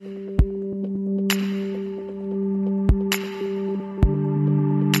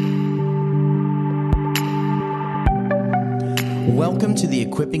Welcome to the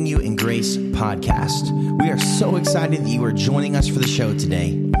Equipping You in Grace podcast. We are so excited that you are joining us for the show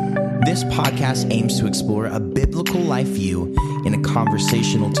today. This podcast aims to explore a biblical life view in a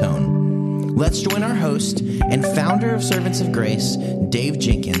conversational tone. Let's join our host and founder of Servants of Grace, Dave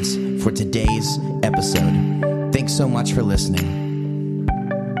Jenkins, for today's episode. Thanks so much for listening.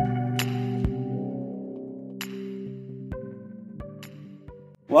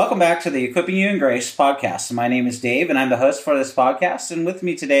 Welcome back to the Equipping You in Grace podcast. My name is Dave, and I'm the host for this podcast. And with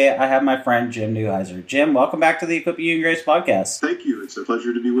me today, I have my friend Jim Neuheiser. Jim, welcome back to the Equipping You in Grace podcast. Thank you. It's a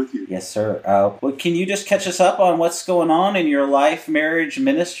pleasure to be with you. Yes, sir. Well, can you just catch us up on what's going on in your life, marriage,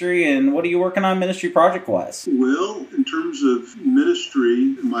 ministry, and what are you working on ministry project-wise? Well, in terms of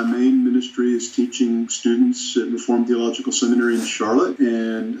ministry, my main ministry is teaching students at Reformed Theological Seminary in Charlotte,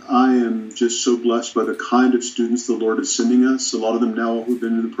 and I am just so blessed by the kind of students the Lord is sending us. A lot of them now who've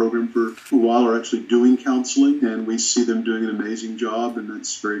been in the program for a while are actually doing counseling, and we see them doing an amazing job, and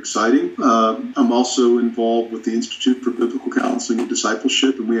that's very exciting. I'm also involved with the Institute for Biblical Counseling and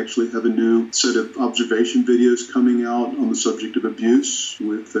Discipleship, and we actually have a new set of observation videos coming out on the subject of abuse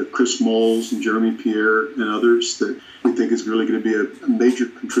with Chris Moles and Jeremy Pierre and others that we think is really going to be a major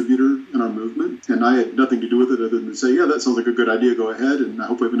contributor in our movement. And I had nothing to do with it other than to say, yeah, that sounds like a good idea, go ahead, and I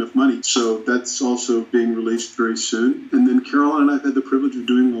hope we have enough money. So that's also being released very soon. And then Caroline and I have had the privilege of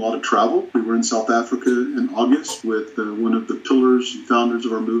doing a lot of travel. We were in South Africa in August with one of the pillars and founders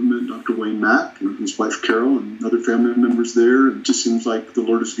of our movement, Dr. Wayne Mack, and his wife Carol, and other family members there. And it just seems like the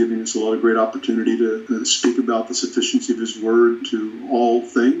Lord is giving us a lot of great opportunity to speak about the sufficiency of His Word to all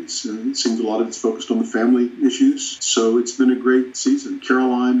things. And it seems a lot of it's focused on the family issues. So it's been a great season.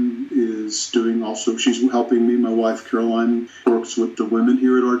 Caroline is doing also, she's helping me. My wife, Caroline, works with the women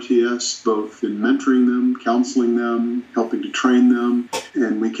here at RTS, both in mentoring them, counseling them, helping to train them,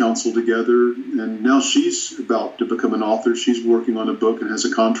 and we counsel together. And now she's about to become an author. She's working on a book and has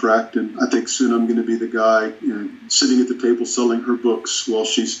a contract, and I think soon I'm going to be the guy sitting at the table selling her books while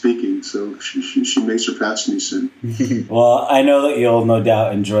she's speaking. So she may surpass me soon. Well, I know that you'll no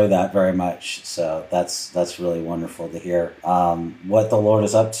doubt enjoy that very much. So that's really wonderful to hear what the Lord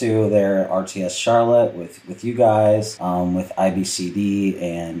is up to there at RTS Charlotte with you guys, with IBCD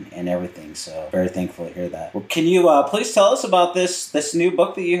and everything. So very thankful to hear that. Well, can you please tell us about this new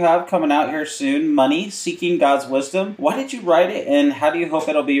book that you have coming out here soon, Money, Seeking God's Wisdom? Why did you write it, and how do you hope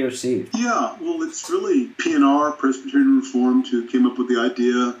it'll be received? Yeah, well, it's really P&R, Presbyterian Reformed, who came up with the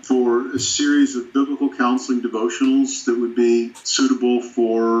idea for a series of biblical counseling devotionals that would be suitable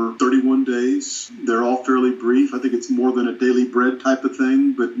for 31 days. They're all fairly brief. I think it's more than a daily bread type of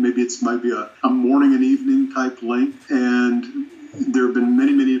thing, but maybe it's might be a morning and evening type length. And there have been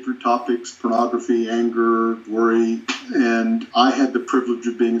many, many different topics: pornography, anger, worry, and I had the privilege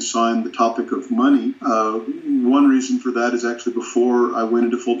of being assigned the topic of money. One reason for that is actually before I went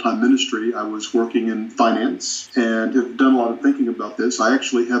into full-time ministry, I was working in finance and have done a lot of thinking about this. I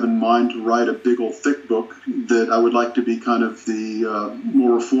actually have in mind to write a big old thick book that I would like to be kind of the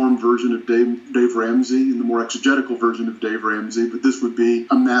more reformed version of Dave Ramsey and the more exegetical version of Dave Ramsey, but this would be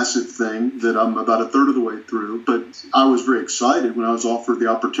a massive thing that I'm about a third of the way through. But I was very excited when I was offered the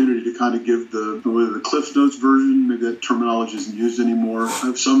opportunity to kind of give the Cliff Notes version. Maybe that terminology isn't used anymore. I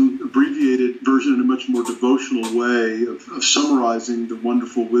have some abbreviated version in a much more devotional way of summarizing the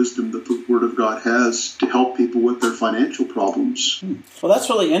wonderful wisdom that the Word of God has to help people with their financial problems. Well, that's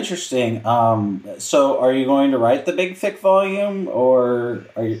really interesting. So are you going to write the big thick volume, or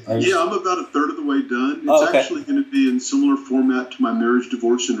are you... Yeah, I'm about a third of the way done. It's actually going to be in similar format to my marriage,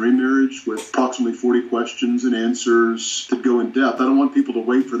 divorce, and remarriage, with approximately 40 questions and answers that go in depth. I don't want people to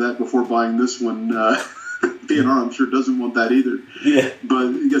wait for that before buying this one. P&R, I'm sure, doesn't want that either. Yeah. But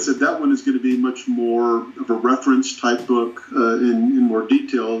like I said, that one is going to be much more of a reference type book in more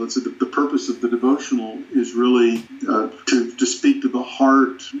detail. That's the purpose of the devotional is really to speak to the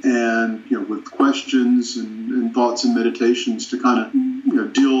heart, and with questions and thoughts and meditations to kind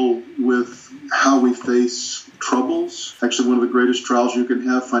of deal with how we face troubles. Actually, one of the greatest trials you can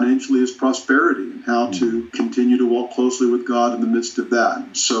have financially is prosperity, and how to continue to walk closely with God in the midst of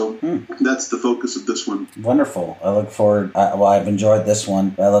that. So that's the focus of this one. Wonderful. I look forward, I've enjoyed this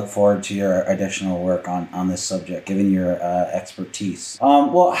one. I look forward to your additional work on this subject, given your expertise.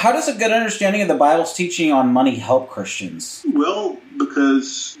 Well, how does a good understanding of the Bible's teaching on money help Christians? Well,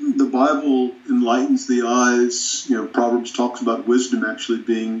 because the Bible, in enlightens the eyes. Proverbs talks about wisdom actually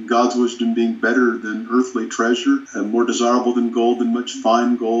being, God's wisdom being better than earthly treasure, more desirable than gold, than much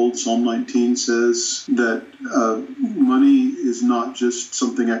fine gold. Psalm 19 says that money is not just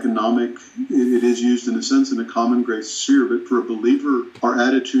something economic. It is used in a sense in a common grace sphere, but for a believer, our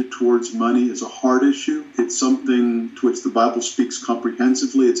attitude towards money is a heart issue. It's something to which the Bible speaks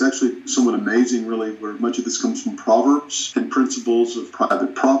comprehensively. It's actually somewhat amazing, really, where much of this comes from Proverbs and principles of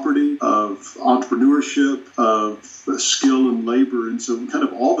private property, of entrepreneurship, of skill and labor. And so kind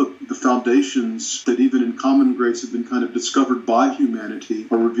of all the foundations that even in common grace have been kind of discovered by humanity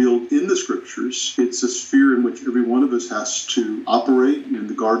are revealed in the scriptures. It's a sphere in which every one of us has to operate. In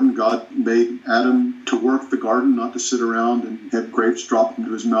the garden, God made Adam to work the garden, not to sit around and have grapes dropped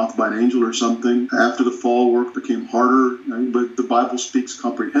into his mouth by an angel or something. After the fall, work became harder, but the Bible speaks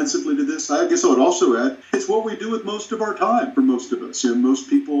comprehensively to this. I guess I would also add, it's what we do with most of our time for most of us. Most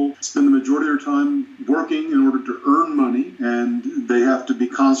people spend the majority of their time working in order to earn money, and they have to be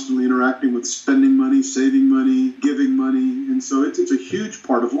constantly interacting with spending money, saving money, giving money, and so it's a huge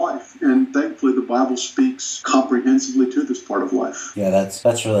part of life. And thankfully, the Bible speaks comprehensively to this part of life. Yeah,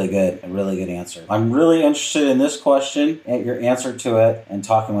 that's really good. A really good answer. I'm really interested in this question, and your answer to it, and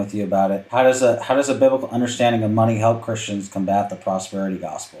talking with you about it. How does a biblical understanding of money help Christians combat the prosperity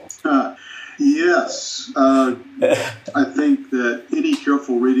gospel? Yes. I think that any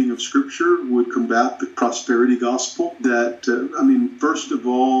careful reading of Scripture would combat the prosperity gospel. First of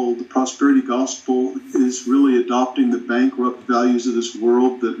all, the prosperity gospel is really adopting the bankrupt values of this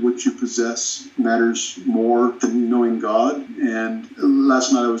world, that what you possess matters more than knowing God. And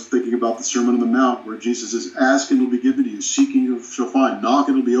last night I was thinking about the Sermon on the Mount, where Jesus says, ask and it will be given to you, seek and you shall find, knock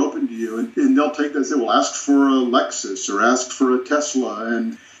and it will be open to you. And they'll take that and say, well, ask for a Lexus or ask for a Tesla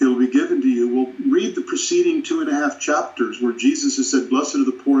and it'll be given to you. Well, read the preceding 2.5 chapters where Jesus has said, blessed are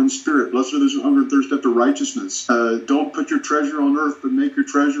the poor in spirit, blessed are those who hunger and thirst after righteousness. Don't put your treasure on earth, but make your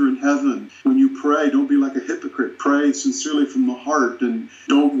treasure in heaven. When you pray, don't be like a hypocrite. Pray sincerely from the heart, and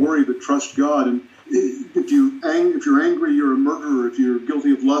don't worry, but trust God. And if you're angry, you're a murderer. If you're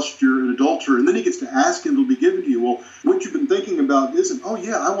guilty of lust, you're an adulterer. And then he gets to ask and it'll be given to you. Well, what you've been thinking about isn't, oh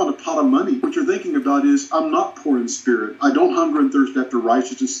yeah, I want a pot of money. What you're thinking about is, I'm not poor in spirit. I don't hunger and thirst after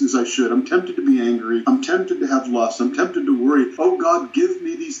righteousness as I should. I'm tempted to be angry. I'm tempted to have lust. I'm tempted to worry. Oh God, give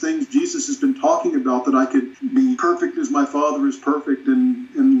me these things Jesus has been talking about, that I could be perfect as my Father is perfect, and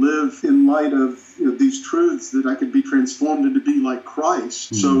live in light of these truths, that I could be transformed into be like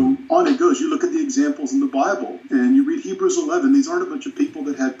Christ. So on it goes. You look at the examples in the Bible and you read Hebrews 11. These aren't a bunch of people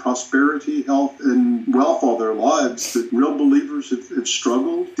that had prosperity, health, and wealth all their lives. That real believers have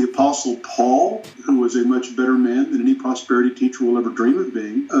struggled. The Apostle Paul, who was a much better man than any prosperity teacher will ever dream of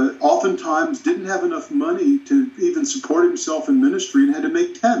being, oftentimes didn't have enough money to even support himself in ministry and had to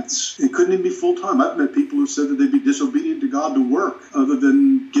make tents. It couldn't even be full-time. I've met people who said that they'd be disobedient to God to work other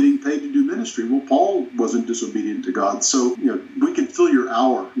than getting paid to do ministry. Well, Paul wasn't disobedient to God. So, we can fill your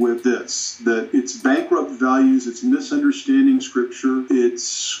hour with this, that it's bankrupt values, it's misunderstanding Scripture, and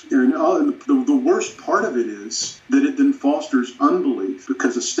the worst part of it is that it then fosters unbelief,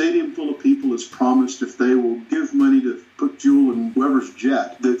 because a stadium full of people is promised, if they will give money to put fuel in whoever's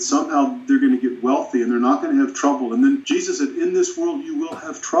jet, that somehow they're going to get wealthy and they're not going to have trouble. And then Jesus said, in this world you will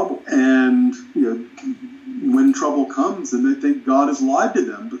have trouble. And, when trouble comes, then they think God has lied to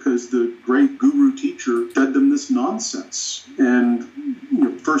them because the great guru teacher fed them this nonsense. And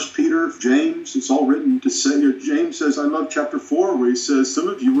 1 Peter, James, it's all written to say, James says, I love chapter 4, where he says, some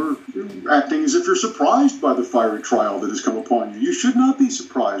of you are acting as if you're surprised by the fiery trial that has come upon you. You should not be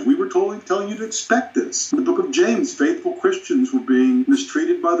surprised. We were telling you to expect this. In the book of James, faithful Christians were being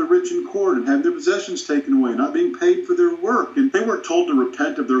mistreated by the rich and poor and having their possessions taken away, not being paid for their work. And they weren't told to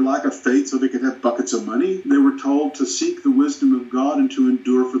repent of their lack of faith so they could have buckets of money. They were told to seek the wisdom of God and to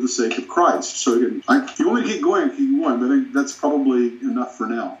endure for the sake of Christ. So again, if you want me to keep going, but I think that's probably enough for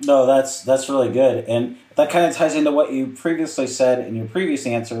now. No, that's really good. And that kind of ties into what you previously said in your previous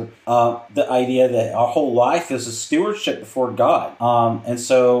answer, the idea that our whole life is a stewardship before God. And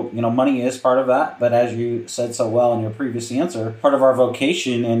so, money is part of that. But as you said so well in your previous answer, part of our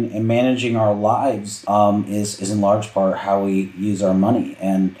vocation in managing our lives is in large part how we use our money.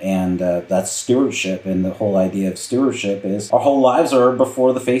 And that's stewardship. And the whole idea of stewardship is our whole lives are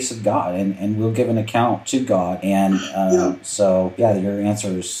before the face of God, and we'll give an account to God. And so, your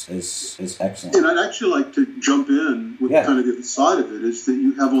answer is excellent. And I'd actually like to jump in with kind of the other side of it, is that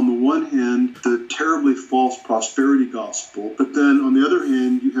you have on the one hand the terribly false prosperity gospel, but then on the other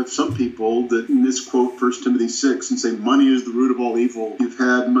hand you have some people that misquote 1 Timothy 6 and say money is the root of all evil. You've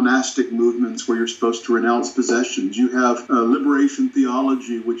had monastic movements where you're supposed to renounce possessions. You have liberation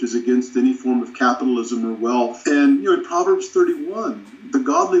theology, which is against any form of capitalism or wealth. And in Proverbs 31, the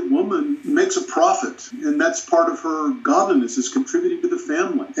godly woman makes a profit, and that's part of her godliness, is contributing to the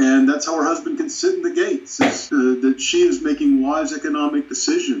family. And that's how her husband can sit in the gates, is, that she is making wise economic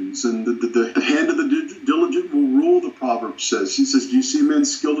decisions, and the hand of the diligent will rule, the proverb says. He says, do you see a man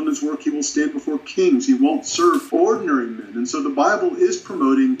skilled in his work? He will stand before kings. He won't serve ordinary men. And so the Bible is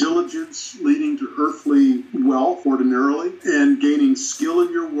promoting diligence leading to earthly wealth ordinarily, and gaining skill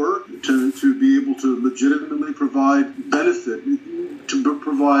in your work to be able to legitimately provide benefit, to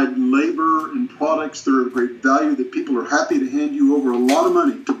provide labor and products that are of great value, that people are happy to hand you over a lot of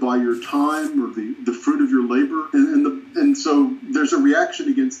money to buy your time or the fruit of your labor. And so there's a reaction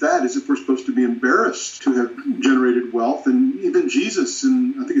against that, as if we're supposed to be embarrassed to have generated wealth. And even Jesus,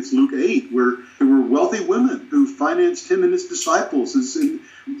 in I think it's Luke 8, where there were wealthy women who financed him and his disciples.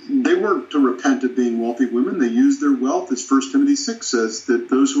 They weren't to repent of being wealthy women. They used their wealth, as 1 Timothy 6 says, that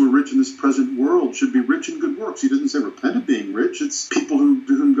those who are rich in this present world should be rich in good works. He doesn't say repent of being rich. It's people to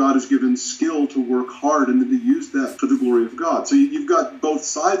whom God has given skill to work hard and then to use that for the glory of God. So you've got both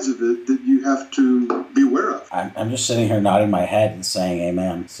sides of it that you have to be aware of. I'm just sitting here nodding my head and saying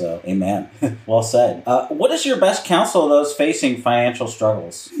amen. So amen. Well said. What is your best counsel to those facing financial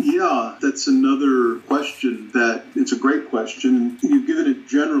struggles? Yeah, that's another question it's a great question. You've given it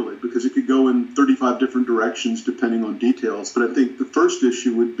generally, because it could go in 35 different directions depending on details. But I think the first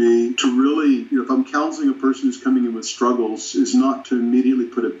issue would be to really, if I'm counseling a person who's coming in with struggles, is not to immediately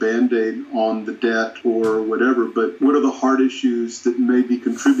put a Band-Aid on the debt or whatever, but what are the hard issues that may be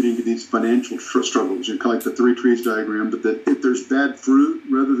contributing to these financial struggles? Kind of like the three trees diagram, but that if there's bad fruit,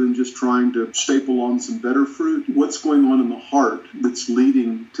 rather than just trying to staple on some better fruit, what's going on in the heart that's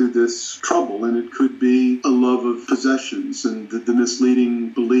leading to this trouble? And it could be a love of possessions and the misleading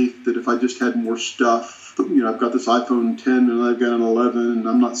belief that if I just had more stuff, I've got this iPhone 10 and I've got an 11 and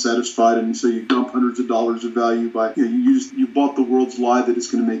I'm not satisfied, and so you dump hundreds of dollars of value by you bought the world's lie that it's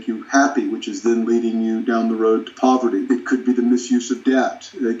going to make you happy, which is then leading you down the road to poverty. It could be the misuse of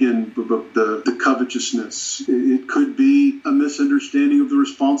debt, again, the covetousness. It could be a misunderstanding of the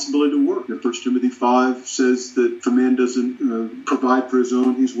responsibility to work. 1 Timothy 5 says that if a man doesn't provide for his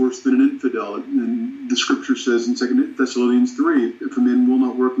own, he's worse than an infidel. And the scripture says in 2 Thessalonians 3, if a man will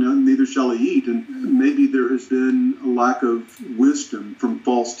not work, neither shall he eat. And maybe there has been a lack of wisdom from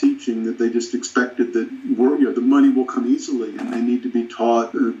false teaching, that they just expected that the money will come easily, and they need to be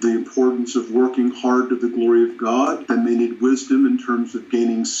taught the importance of working hard to the glory of God. And they need wisdom in terms of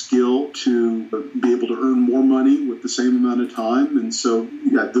gaining skill to be able to earn more money with the same amount of time. And so,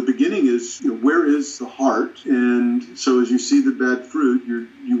 the beginning is, where is the heart? And so as you see the bad fruit, you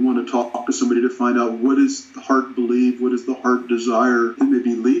want to talk to somebody to find out, what does the heart believe? What does the heart desire that may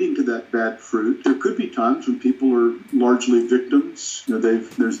be leading to that bad fruit? There could be times when people are largely victims.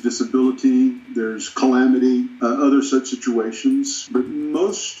 There's disability, there's calamity, other such situations. But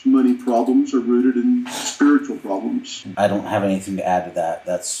most money problems are rooted in spiritual problems. I don't have anything to add to that.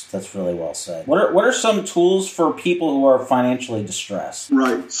 That's really well said. What are some tools for people who are financially distressed?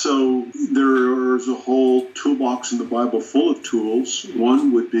 Right. So there's a whole toolbox in the Bible full of tools.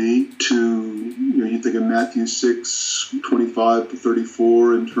 One would be to, you think of Matthew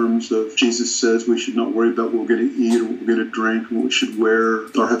 6:25-34 in terms of Jesus says we should not worry about what we're going to eat or what we're going to drink or what we should wear.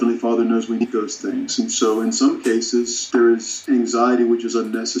 Our Heavenly Father knows we need those things. And so in some cases, there is anxiety which is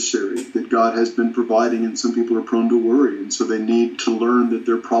unnecessary that God has been providing, and some people are prone to worry. And so they need to learn that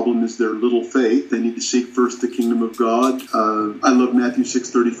their problem is their little faith. They need to seek first the kingdom of God. I love Matthew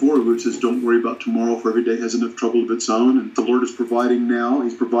 6:34, where it says, don't worry about tomorrow, for every day has enough trouble of its own. And the Lord is providing now.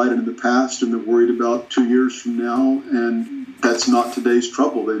 He's provided in the past, and they're worried about 2 years from now. And that's not today's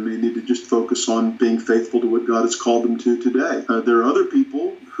trouble. They may need to just focus on being faithful to what God has called them to today. There are other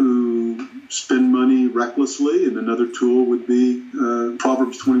people who spend money recklessly, and another tool would be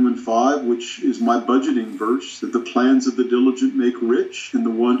Proverbs 21:5, which is my budgeting verse, that the plans of the diligent make rich, and the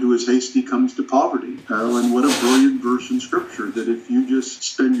one who is hasty comes to poverty. And what a brilliant verse in Scripture, that if you just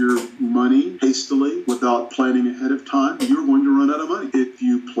spend your money hastily without planning ahead of time, you're going to run out of money. If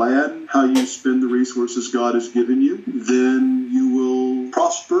you plan how you spend the resources God has given you, then you will prosper.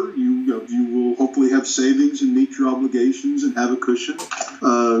 prosper. You will hopefully have savings and meet your obligations and have a cushion.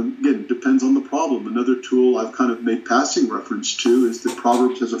 Again, it depends on the problem. Another tool I've kind of made passing reference to is that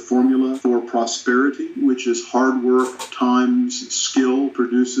Proverbs has a formula for prosperity, which is hard work times skill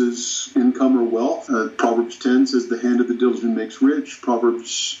produces income or wealth. Proverbs 10 says the hand of the diligent makes rich.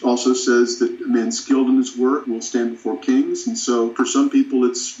 Proverbs also says that a man skilled in his work will stand before kings. And so for some people,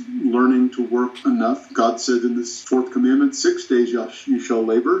 it's learning to work enough. God said in this fourth commandment, 6 days you shall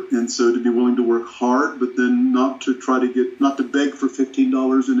labor. And so to be willing to work hard, but then not to beg for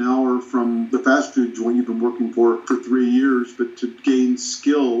 $15 an hour from the fast food joint you've been working for 3 years, but to gain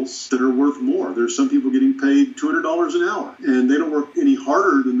skills that are worth more. There's some people getting paid $200 an hour, and they don't work any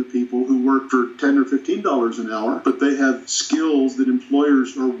harder than the people who work for $10 or $15 an hour, but they have skills that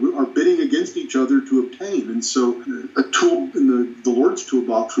employers are bidding against each other to obtain. And so a tool in the Lord's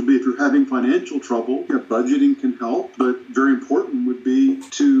toolbox would be, if you're having financial trouble, budgeting can help, but very important would be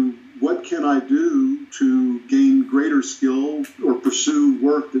to, what can I do to gain greater skill or pursue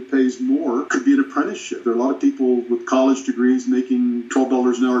work that pays more? Could be an apprenticeship. There are a lot of people with college degrees making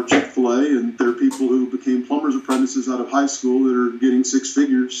 $12 an hour at Chick-fil-A, and there are people who became plumber's apprentices out of high school that are getting six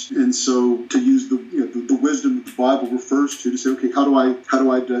figures. And so to use the wisdom that the Bible refers to say, okay, how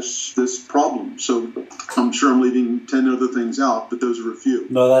do I address this problem? So I'm sure I'm leaving 10 other things out, but those are a few.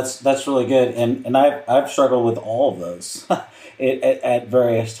 No, that's really good, and I've struggled with all of those. At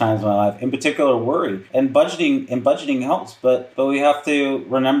various times in my life, in particular worry, and budgeting helps, but we have to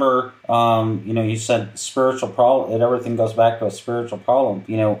remember, you said spiritual problem, and everything goes back to a spiritual problem.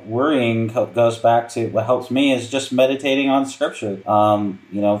 Worrying goes back to, what helps me is just meditating on Scripture.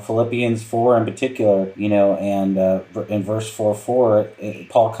 Philippians 4 in particular, and in verse 4:4,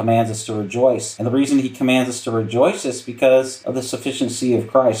 Paul commands us to rejoice, and the reason he commands us to rejoice is because of the sufficiency of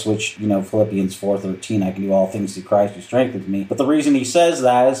Christ, which Philippians 4:13, I can do all things through Christ who strengthens me. But the reason he says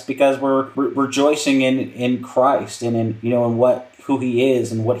that is because we're rejoicing in Christ and in who he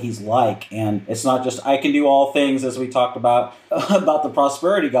is and what he's like. And it's not just, I can do all things, as we talked about the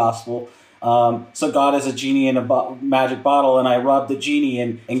prosperity gospel. So God is a genie in a magic bottle, and I rub the genie,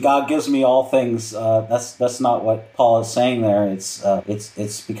 and God gives me all things. That's not what Paul is saying there.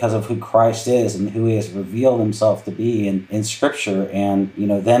 It's because of who Christ is and who he has revealed himself to be in Scripture. And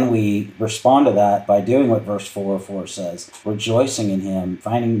then we respond to that by doing what verse 4:4 says, rejoicing in him,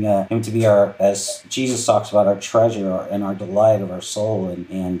 finding him to be our, as Jesus talks about, our treasure and our delight of our soul.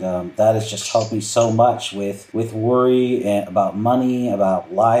 And that has just helped me so much with worry about money,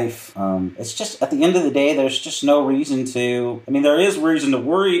 about life. It's just, at the end of the day, there's just no reason to, there is reason to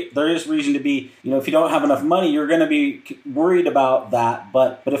worry. There is reason to be, if you don't have enough money, you're going to be worried about that.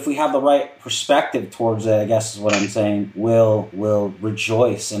 But if we have the right perspective towards it, I guess is what I'm saying, we'll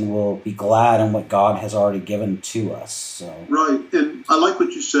rejoice and we'll be glad in what God has already given to us. So. Right. And I like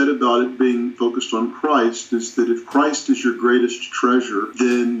what you said about it being focused on Christ, is that if Christ is your greatest treasure,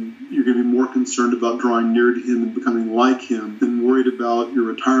 then you're going to be more concerned about drawing near to him and becoming like him than worried about your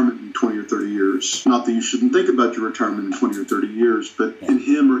retirement in 20 or 30 years. Not that you shouldn't think about your retirement in 20 or 30 years, but in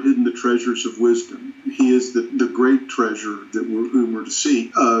him are hidden the treasures of wisdom. He is the great treasure whom we're to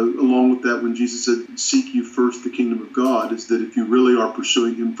seek. Along with that, when Jesus said, seek you first the kingdom of God, is that if you really are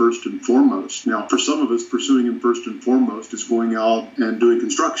pursuing him first and foremost. Now, for some of us, pursuing him first and foremost is going out and doing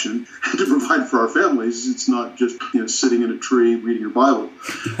construction to provide for our families. It's not just sitting in a tree reading your Bible,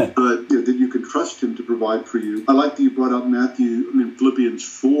 but that you can trust him to provide for you. I like that you brought up Philippians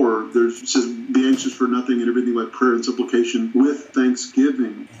 4. It says, be anxious for nothing, and everything by prayer and supplication with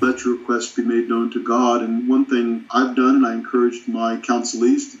thanksgiving. Let your requests be made known to God. And one thing I've done, and I encouraged my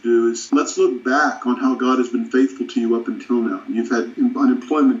counselees to do, is let's look back on how God has been faithful to you up until now. You've had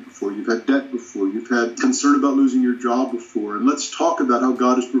unemployment before. You've had debt before. You've had concern about losing your job before. And let's talk about how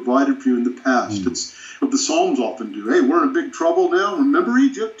God has provided for you in the past. It's what the Psalms often do. Hey, we're in big trouble now. Remember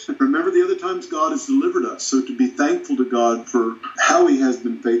Egypt. Remember the other times God has delivered us. So to be thankful to God for how he has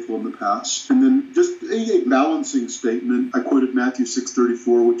been faithful in the past. And then just a balancing statement. I quoted Matthew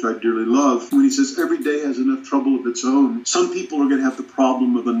 6:34, which I dearly love, when he says, every day has enough trouble of its own. Some people are going to have the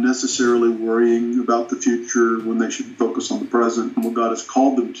problem of unnecessarily worrying about the future when they should focus on the present and what God has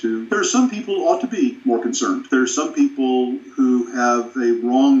called them to. There are some people who ought to be more concerned. There are some people who have a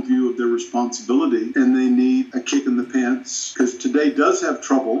wrong view of their responsibility, and they need a kick in the pants, because today does have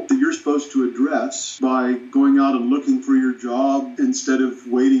trouble that you're supposed to address by going out and looking for your job instead of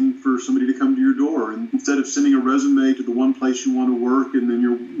waiting for somebody to come to your door, and instead of sending a resume to the one place you want to work and then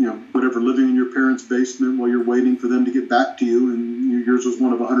you're living in your parents' basement while you're waiting for them to get back to you, and yours was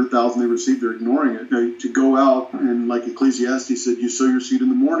one of 100,000 they received, they're ignoring it. To go out and, like Ecclesiastes said, you sow your seed in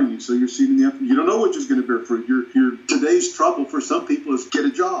the morning, you sow your seed in the afternoon. You don't know which is going to bear fruit. Your today's trouble for some people is get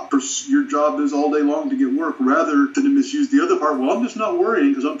a job. Your job is all day long to get work, rather than to misuse the other part. Well, I'm just not worrying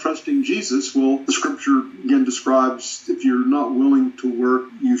because I'm trusting Jesus. Well, the scripture again describes if you're not willing to work,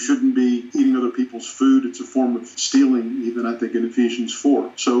 you shouldn't be eating other people's food. It's a form of stealing, even I think in Ephesians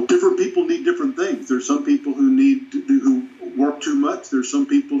 4. So different people need different things. There's some people who work too much. There's some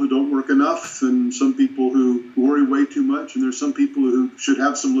people who don't work enough, and some people who worry way too much, and there's some people who should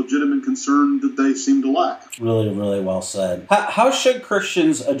have some legitimate concern that they seem to lack. Really, really well said. How should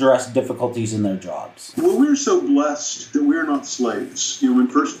Christians address difficulties in their jobs? Well, we're so blessed that we're not slaves. When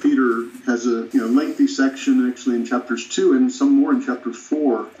 1 Peter has a lengthy section actually in chapters 2 and some more in chapter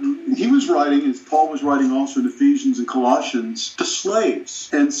 4, he was writing, as Paul was writing also in Ephesians and Colossians, to slaves.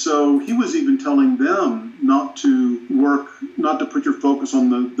 And so he was even telling them not to work, not to put your focus on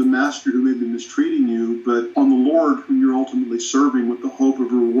the master who may be mistreating you, but on the Lord whom you're ultimately serving with the hope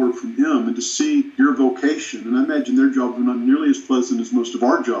of a reward from him, and to see your vocation. And I imagine their jobs were not nearly as pleasant as most of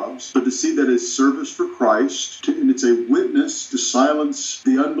our jobs, but to see that as service for Christ, and it's a witness to silence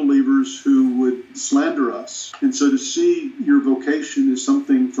the unbelievers who would slander us. And so to see your vocation is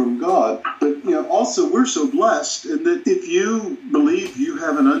something from God. But also we're so blessed in that if you believe you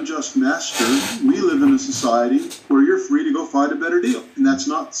have an unjust master, we live in a society where you're free to go find a better deal. And that's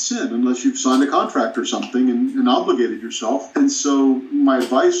not sin unless you've signed a contract or something and obligated yourself. And so my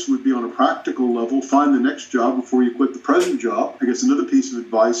advice would be on a practical level, find the next job before you quit the present job. I guess another piece of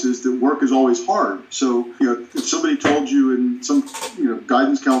advice is that work is always hard. So, if somebody told you and some,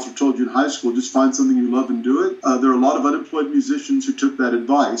 guidance counselor told you in high school, just find something you love and do it. There are a lot of unemployed musicians who took that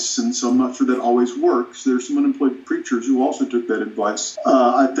advice. And so I'm not sure that always works. There's some unemployed preachers who also took that advice.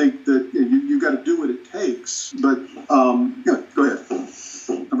 I think that you've got to do what it takes. But, go ahead.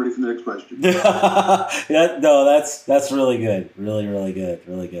 I'm ready for the next question. That's really good. Really, really good.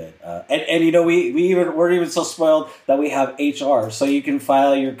 Really good. We're even so spoiled that we have HR, so you can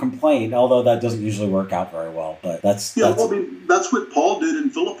file your complaint. Although that doesn't usually work out very well, but that's what Paul did in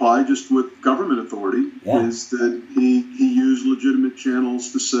Philippi, just with government authority. Yeah. Is that he used legitimate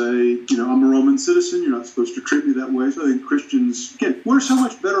channels to say, I'm a Roman citizen. You're not supposed to treat me that way. So I think Christians, again, we're so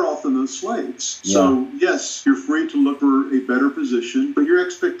much better off than those slaves. Yeah. So yes, you're free to look for a better position, but your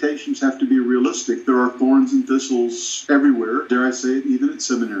expectations have to be realistic. There are thorns and thistles everywhere. Dare I say it, even at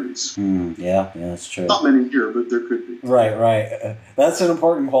seminaries. Yeah, that's true. Not many here, but there could be. Right. That's an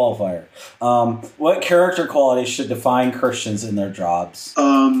important qualifier. What character qualities should define Christians in their jobs?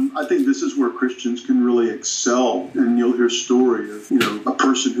 I think this is where Christians can really excel, and you'll hear a story of a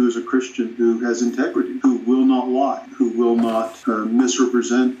person who is a Christian who has integrity, who will not lie, who will not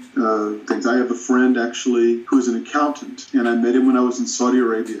misrepresent things. I have a friend actually who is an accountant, and I met him when I was in Saudi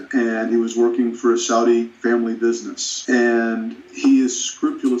Arabia, and he was working for a Saudi family business, and he is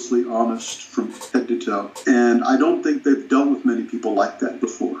scrupulously honest from head to toe, and I don't think they've dealt with many people like that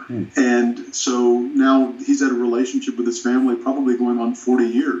before. And so now he's had a relationship with his family probably going on 40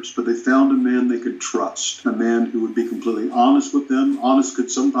 years, but they found a man they could trust, a man who would be completely honest with them. Honest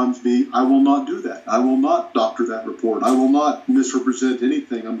could sometimes be, I will not do that. I will not doctor that report. I will not misrepresent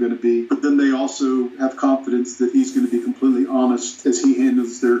anything. I'm going to be, but then they also have confidence that he's going to be completely honest as he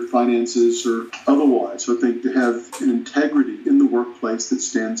handles their finances or otherwise. So I think to have an integrity in the workplace that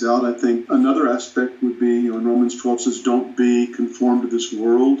stands out. I think another aspect would be, in Romans 12 says, don't be conformed to this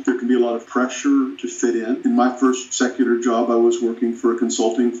world. There can be a lot of pressure to fit in. In my first secular job, I was working for a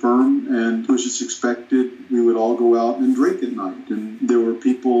consulting firm, and it was just expected we would all go out and drink at night. And there were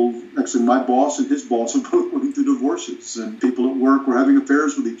people, actually my boss and his boss were both going through divorces, and people at work were having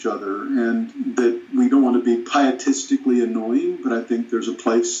affairs with each other, and that we don't want to be pietistically annoying, but I think there's a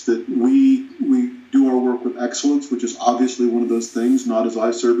place that we do our work with excellence, which is obviously one of those things, not as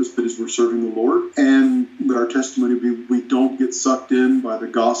eye service, but as we're serving the Lord. And but our testimony, we don't get sucked in by the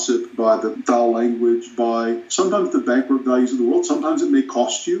gossip, by the foul language, by sometimes the bankrupt values of the world. Sometimes it may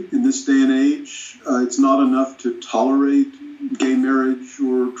cost you. In this day and age, it's not enough to tolerate gay marriage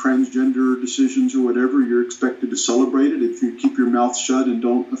or transgender decisions or whatever. You're expected to celebrate it. If you keep your mouth shut and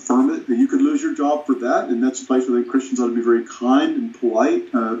don't affirm it, then you could lose your job for that. And that's a place where I think Christians ought to be very kind and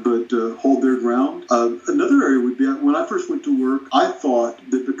polite, but hold their ground. Another area would be, when I first went to work, I thought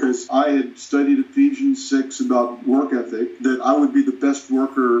that because I had studied Ephesians 6 about work ethic, that I would be the best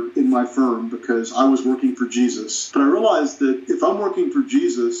worker in my firm because I was working for Jesus. But I realized that if I'm working for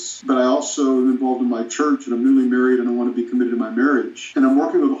Jesus, but I also am involved in my church and I'm newly married and I want to be committed to my marriage, and I'm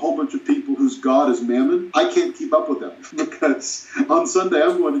working with a whole bunch of people whose God is mammon, I can't keep up with them because on Sunday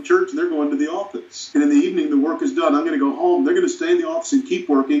I'm going to church and they're going to the office. And in the evening, the work is done. I'm going to go home. They're going to stay in the office and keep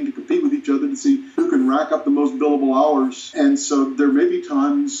working to compete with each other to see who can rack up the most billable hours. And so there may be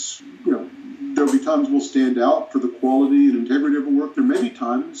times, there'll be times we'll stand out for the quality and integrity of our work. There may be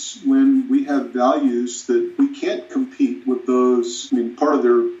times when we have values that we can't compete with those. I mean, part of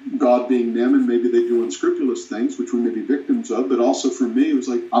their God being mammon, maybe they do unscrupulous things, which we may be victims of. But also for me, it was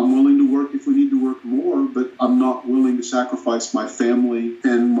like, I'm willing to work if we need to work more, but I'm not willing to sacrifice my family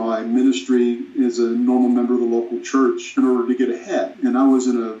and my ministry as a normal member of the local church in order to get ahead. And I was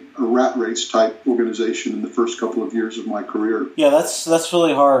in a rat race type organization in the first couple of years of my career. Yeah, that's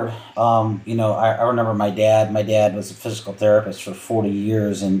really hard. I remember my dad. My dad was a physical therapist for 40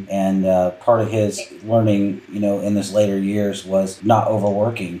 years, and part of his learning, in his later years was not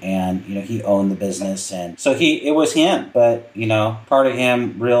overworking. And, he owned the business. And so it was him. But, part of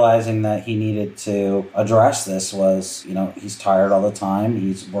him realizing that he needed to address this was, he's tired all the time.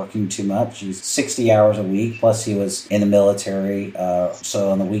 He's working too much. He's 60 hours a week. Plus he was in the military.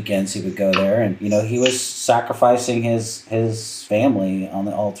 So on the weekends he would go there, and, he was sacrificing his family on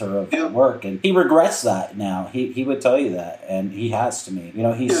the altar of work. And he regrets that now. He would tell you that. And he has to me.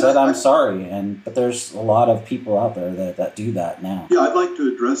 He said, I'm sorry. But there's a lot of people out there that do that now. Yeah, I'd like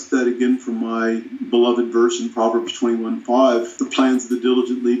to address that again from my beloved verse in Proverbs 21:5. The plans of the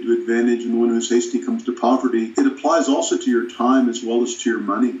diligent lead to advantage, and the one who is hasty comes to poverty. It applies also to your time as well as to your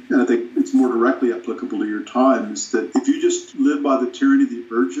money. And I think it's more directly applicable to your time, is that if you just live by the tyranny of the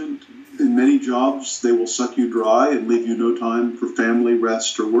urgent, in many jobs, they will suck you dry and leave you no time for family,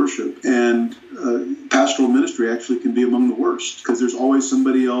 rest, or worship. And pastoral ministry actually can be among the worst, because there's always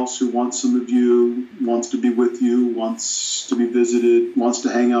somebody else who wants some of you, wants to be with you, wants to be visited, wants to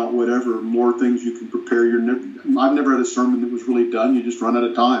hang out, whatever. More things you can prepare. I've never had a sermon that was really done. You just run out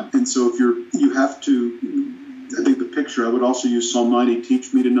of time. And so you have to... I think the picture, I would also use Psalm 90,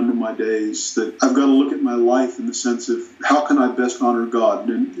 teach me to number my days, that I've got to look at my life in the sense of how can I best honor God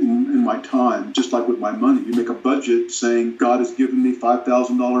in my time, just like with my money. You make a budget saying, God has given me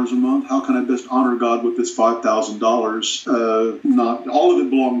 $5,000 a month. How can I best honor God with this $5,000? Not all of it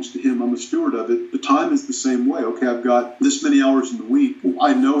belongs to Him. I'm a steward of it. The time is the same way. Okay, I've got this many hours in the week.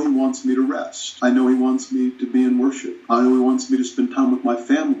 I know He wants me to rest. I know He wants me to be in worship. I know He wants me to spend time with my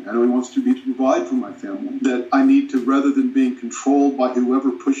family. I know He wants me to provide for my family. That I need to, rather than being controlled by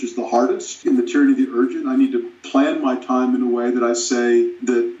whoever pushes the hardest in the tyranny of the urgent, I need to plan my time in a way that I say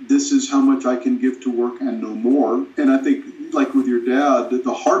that this is how much I can give to work and no more. And I think, like with your dad, that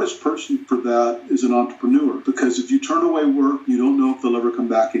the hardest person for that is an entrepreneur, because if you turn away work, you don't know if they'll ever come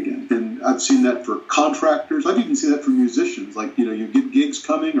back again. And I've seen that for contractors. I've even seen that for musicians. Like, you get gigs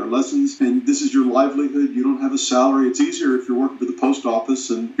coming or lessons, and this is your livelihood. You don't have a salary. It's easier if you're working for the post office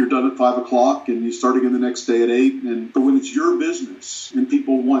and you're done at 5 o'clock and you start again the next day at 8. But when it's your business and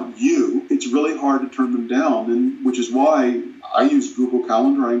people want you, it's really hard to turn them down. And which is why I use Google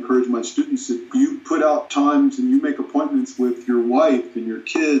Calendar. I encourage my students that you put out times and you make appointments with your wife and your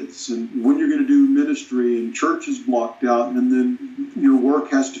kids, and when you're going to do ministry, and church is blocked out, and then your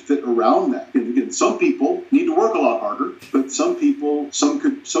work has to fit around that. And again, some people need to work a lot harder, but some of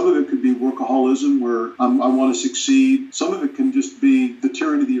it could be workaholism, where I want to succeed. Some of it can just be the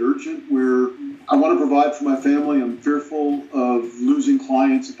tyranny of the urgent, where I want to provide for my family. I'm fearful of losing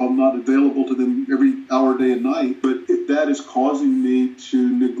clients if I'm not available to them every hour, day and night. But if that is causing me to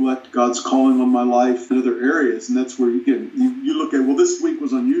neglect God's calling on my life in other areas, and that's where, again, you look at, well, this week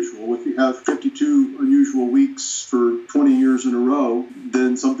was unusual. If you have 52 unusual weeks for 20 years in a row,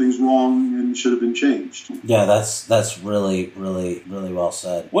 then something's wrong and should have been changed. Yeah, that's really, really, really well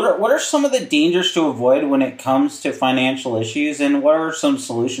said. What are some of the dangers to avoid when it comes to financial issues, and what are some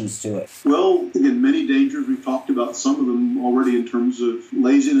solutions to it? Well, again, many dangers. We've talked about some of them already in terms of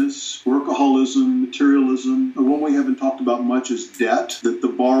laziness, workaholism, materialism. The one we haven't talked about much is debt, that the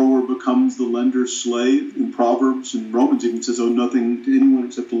borrower becomes the lender's slave. In Proverbs and Romans even says, owe nothing to anyone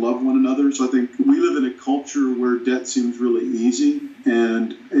except to love one another. So I think we live in a culture where debt seems really easy,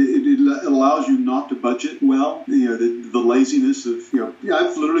 and it allows you not to budget well. The laziness of,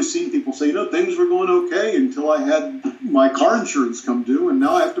 I've literally seen people say, things were going okay until I had my car insurance come due, and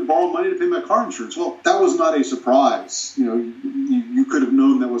now I have to borrow money to pay my car insurance. Well, that was not a surprise. You could have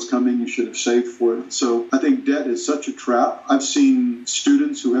known that was coming. You should have saved for it. So I think debt is such a trap. I've seen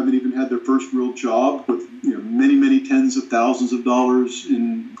students who haven't even had their first real job with many, many tens of thousands of dollars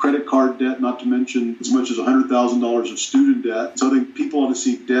in credit card debt, not to mention as much as $100,000 of student debt. So I think people ought to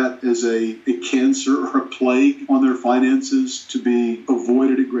see debt as a cancer or a plague on their finances to be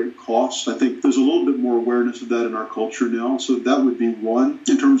avoided at great cost. I think there's a little bit more awareness of that in our culture now. So that would be one.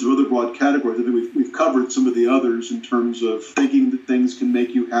 In terms of other broad categories, I think we've covered some of the others in terms of thinking that things can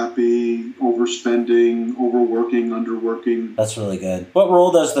make you happy, overspending, overworking, underworking. That's really good. What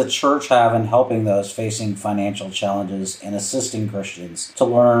role does the church have in helping those facing financial challenges and assisting Christians to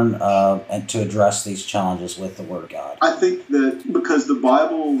learn and to address these challenges with the Word of God? I think that because the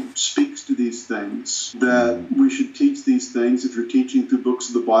Bible speaks to these things, that we should teach these things. If you're teaching through books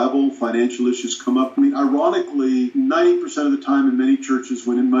of the Bible, financial issues come up. I mean, ironically, 90% of the time in many churches,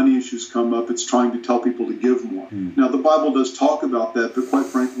 when money issues come up, it's trying to tell people to give more. Now, the Bible does talk about that, but quite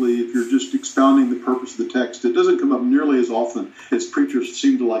frankly, if you're just expounding the purpose of the text, it doesn't come up nearly as often as preachers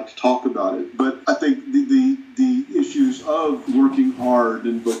seem to like to talk about it. But I think the issues of working hard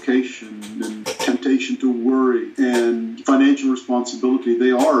and vocation and temptation to worry and financial responsibility,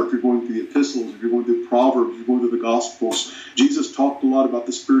 they are, if you're going through the epistles, if you're going through Proverbs, if you're going through the Gospels, Jesus talked a lot about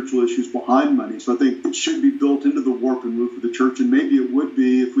the spiritual issues behind money. So I think it should be built into the warp and woof of the church, and maybe it would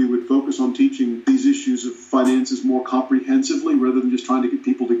be if we would focus on teaching these issues of finances more comprehensively rather than just trying to get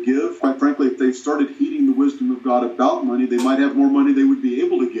people to give. Quite frankly, if they started heeding the wisdom of God about money, they might have more money they would be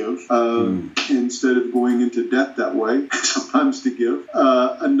able to give instead of going into debt that way, sometimes to give.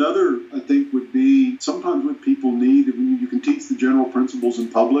 Another, I think, would be sometimes what people need, you can teach the general principles in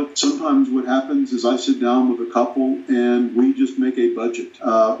public. Sometimes what happens is I sit down with a couple and we just make a budget,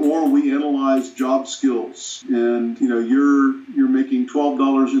 or we analyze job skills. And you're making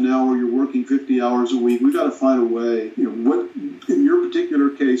 $12 an hour, you're working 50 hours a week. We've got to find a way. What in your particular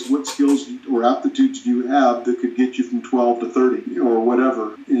case, what skills or aptitudes do you have that could get you from 12 to 30 or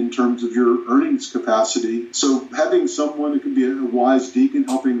whatever in terms of your earnings capacity? So having someone, it could be a wise deacon,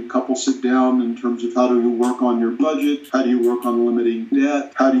 helping a couple sit down in terms of how do you work on your budget, how do you work on limiting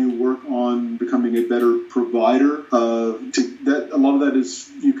debt, how do you work on becoming a better provider. A lot of that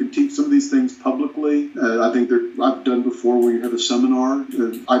is you can teach some of these things publicly. I think I've done before where you have a seminar,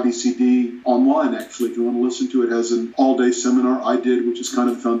 IBCD online actually, if you want to listen to it, has an all-day seminar I did, which is kind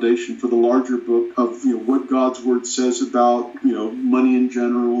of the foundation for the larger book of what God's Word says about money in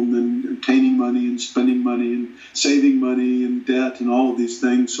general, and then obtaining money and spending money and saving money and debt and all of these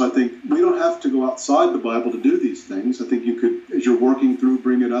things. So I think we don't have to go outside the Bible to do these things. I think you could, as you're working through,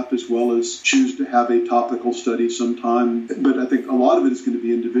 bring it up, as well as choose to have a topical study sometime. But I think a lot of it is going to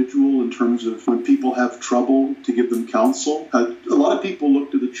be individual in terms of when people have trouble, to give them counsel. A lot of people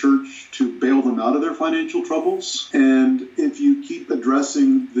look to the church to bail them out of their financial troubles. And if you keep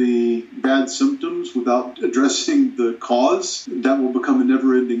addressing the bad symptoms without addressing the cause, that will become a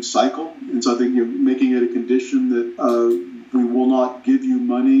never-ending cycle. And so I think making it a condition that we will not give you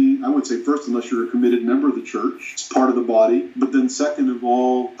money, I would say first, unless you're a committed member of the church. It's part of the body. But then second of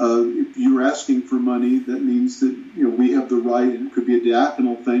all, if you're asking for money, that means that we have the right, and it could be a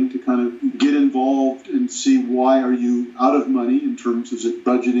diaconal thing, to kind of get involved and see why are you out of money in terms of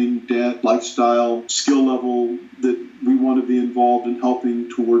budgeting, debt, lifestyle, skill level, that we want to be involved in helping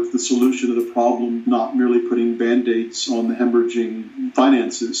towards the solution of the problem, not merely putting Band-Aids on the hemorrhaging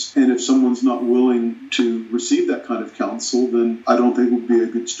finances. And if someone's not willing to receive that kind of counsel, then I don't think it would be a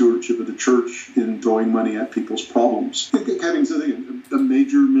good stewardship of the church in throwing money at people's problems. Having said that, a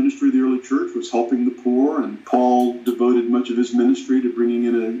major ministry of the early church was helping the poor, and Paul devoted much of his ministry to bringing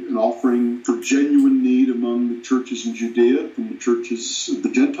in an offering for genuine need among the churches in Judea, from the churches of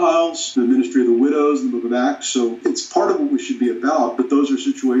the Gentiles, the ministry of the widows in the book of Acts. So it's part of what we should be about, but those are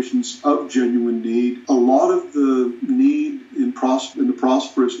situations of genuine need. A lot of the need in the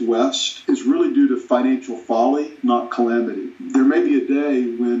prosperous West is really due to financial folly, not calamity. There may be a day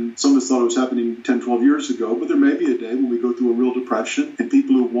when some of us thought it was happening 10, 12 years ago, but there may be a day when we go through a real depression and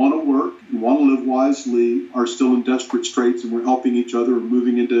people who want to work and want to live wisely are still in desperate straits, and we're helping each other,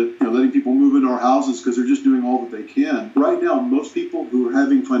 moving into, letting people move into our houses because they're just doing all that they can. Right now, most people who are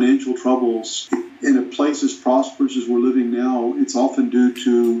having financial troubles in a place as prosperous as we're living now, it's often due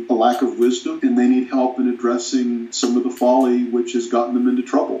to a lack of wisdom, and they need help in addressing some of the folly which has gotten them into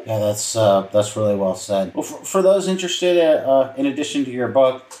trouble. Yeah, that's really well said. Well, for those interested, in addition to your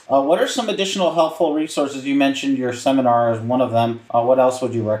book, what are some additional helpful resources? You mentioned your seminar as one of them. What else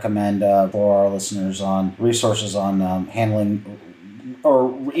would you recommend for our listeners on resources on handling,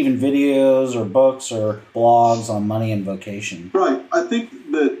 or even videos or books or blogs on money and vocation? Right. I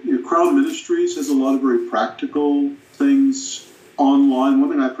think that Crown Ministries has a lot of very practical things online. One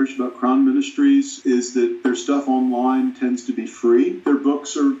thing I appreciate about Crown Ministries is that their stuff online tends to be free. Their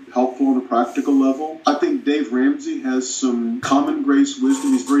books are helpful on a practical level. I think think Dave Ramsey has some common grace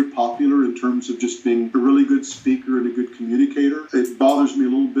wisdom. He's very popular in terms of just being a really good speaker and a good communicator. It bothers me a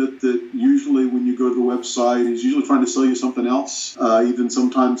little bit that usually when you go to the website, he's usually trying to sell you something else, even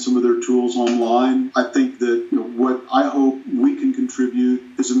sometimes some of their tools online. I think that what I hope we can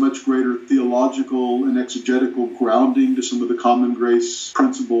contribute is a much greater theological and exegetical grounding to some of the common grace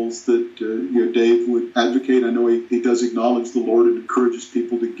principles that Dave would advocate. I know he does acknowledge the Lord and encourages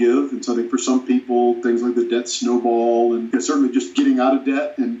people to give. And so I think for some people, things like the debt snowball and certainly just getting out of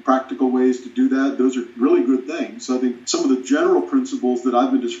debt and practical ways to do that, those are really good things. So I think some of the general principles that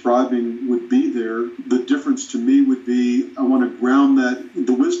I've been describing would be there. The difference to me would be I want to ground that.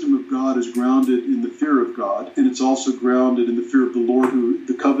 The wisdom of God is grounded in the fear of God, and it's also grounded in the fear of the Lord,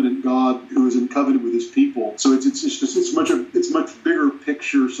 the covenant God who is in covenant with his people. So it's much bigger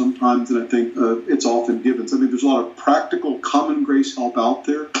picture sometimes than I think it's often given. So I think there's a lot of practical common grace help out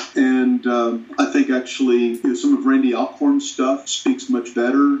there, and I think actually some of Randy Alcorn's stuff speaks much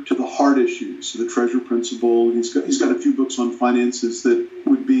better to the hard issues, so the treasure principle. He's got a few books on finances that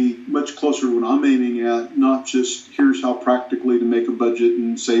would be much closer to what I'm aiming at, not just here's how practically to make a budget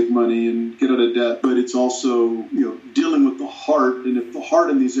and save money and get out of debt, but it's also dealing with the heart. And if the heart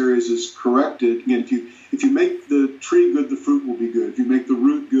in these areas is corrected, again, if you make the tree good, the fruit will be good. If you make the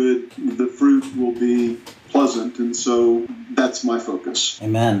root good, the fruit will be pleasant. And so that's my focus.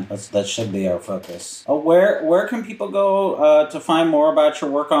 Amen. That should be our focus. Where can people go to find more about your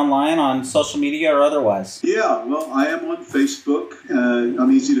work online, on social media or otherwise? Yeah, well, I am on Facebook.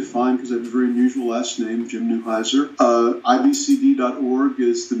 I'm easy to find because I have a very unusual last name, Jim Neuheiser. IBCD.org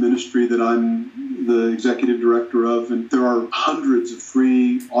is the ministry that I'm the executive director of, and there are hundreds of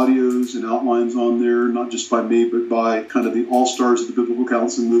free audios and outlines on there, not just by me, but by kind of the all-stars of the biblical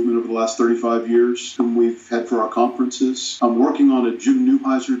counseling movement over the last 35 years whom we've had for our conferences. I'm working on a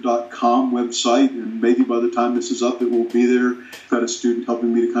jimneuheiser.com website, and maybe by the time this is up, it will be there. I've got a student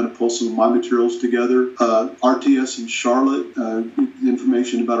helping me to kind of pull some of my materials together. RTS in Charlotte,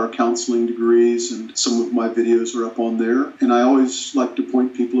 information about our counseling degrees, and some of my videos are up on there. And I always like to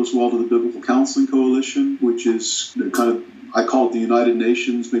point people as well to the Biblical Counseling Coalition, which is kind of, I call it the United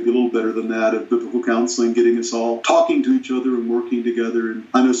Nations, maybe a little better than that, of biblical counseling, getting us all talking to each other and working together. And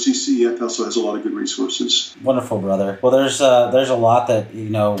I know CCEF also has a lot of good resources. Wonderful, brother. Well, there's a lot that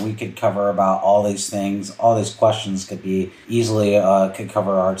we could cover about all these things. All these questions could be easily could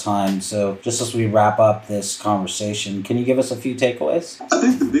cover our time. So just as we wrap up this conversation, can you give us a few takeaways? I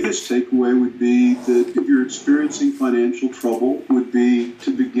think the biggest takeaway would be that if you're experiencing financial trouble, would be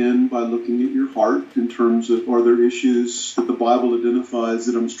to begin by looking at your heart in terms of, are there issues that the Bible identifies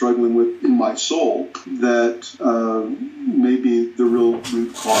that I'm struggling with in my soul that may be the real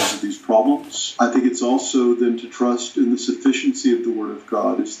root cause of these problems. I think it's also then to trust in the sufficiency of the Word of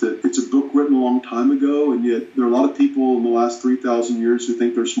God. It's that it's a book written a long time ago, and yet there are a lot of people in the last 3,000 years who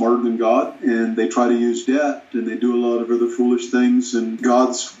think they're smarter than God, and they try to use debt, and they do a lot of other foolish things, and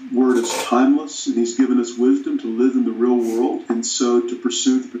God's Word is timeless, and He's given us wisdom to live in the real world, and so to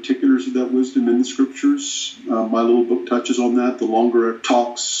pursue the particulars of that wisdom in the Scriptures. My little book touches on that. The longer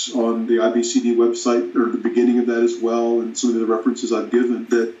talks on the IBCD website are the beginning of that as well, and some of the references I've given,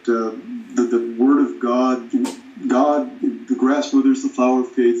 that the Word of God, the grass withers, the flower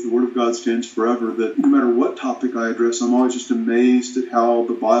fades, the Word of God stands forever, that no matter what topic I address, I'm always just amazed at how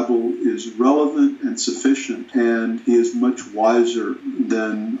the Bible is relevant and sufficient, and He is much wiser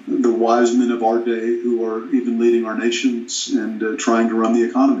than the wise men of our day who are even leading our nations and trying to run the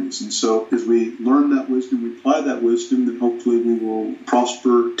economies. And so as we learn that wisdom, we apply that wisdom, then hopefully we will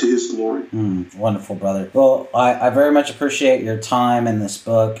prosper to His glory. Wonderful, brother. Well, I very much appreciate your time in this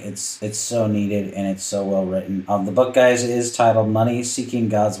book. It's so needed and it's so well written. The book, guys, is titled Money, Seeking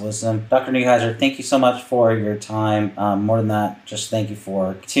God's Wisdom. Dr. Neuheiser, thank you so much for your time. More than that, just thank you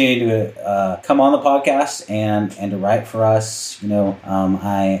for continuing to come on the podcast and to write for us.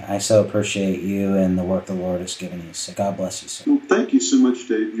 I so appreciate you and the work the Lord has given you. So God bless you, sir. Well, thank you so much,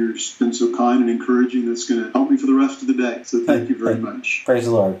 Dave. You've been so kind and encouraging. That's going to help me for the rest of the day. So thank you very much. Praise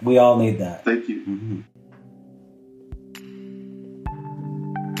the Lord. We all need that. Thank you. Mm-hmm.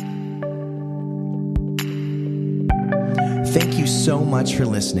 Thank you so much for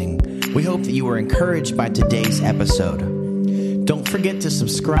listening. We hope that you were encouraged by today's episode. Don't forget to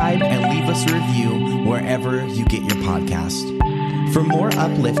subscribe and leave us a review wherever you get your podcast. For more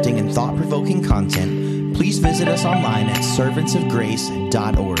uplifting and thought-provoking content, please visit us online at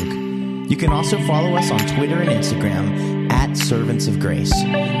servantsofgrace.org. You can also follow us on Twitter and Instagram at Servants of Grace,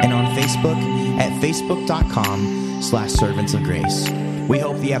 and on Facebook at facebook.com/servantsofgrace. We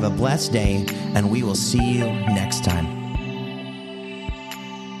hope you have a blessed day, and we will see you next time.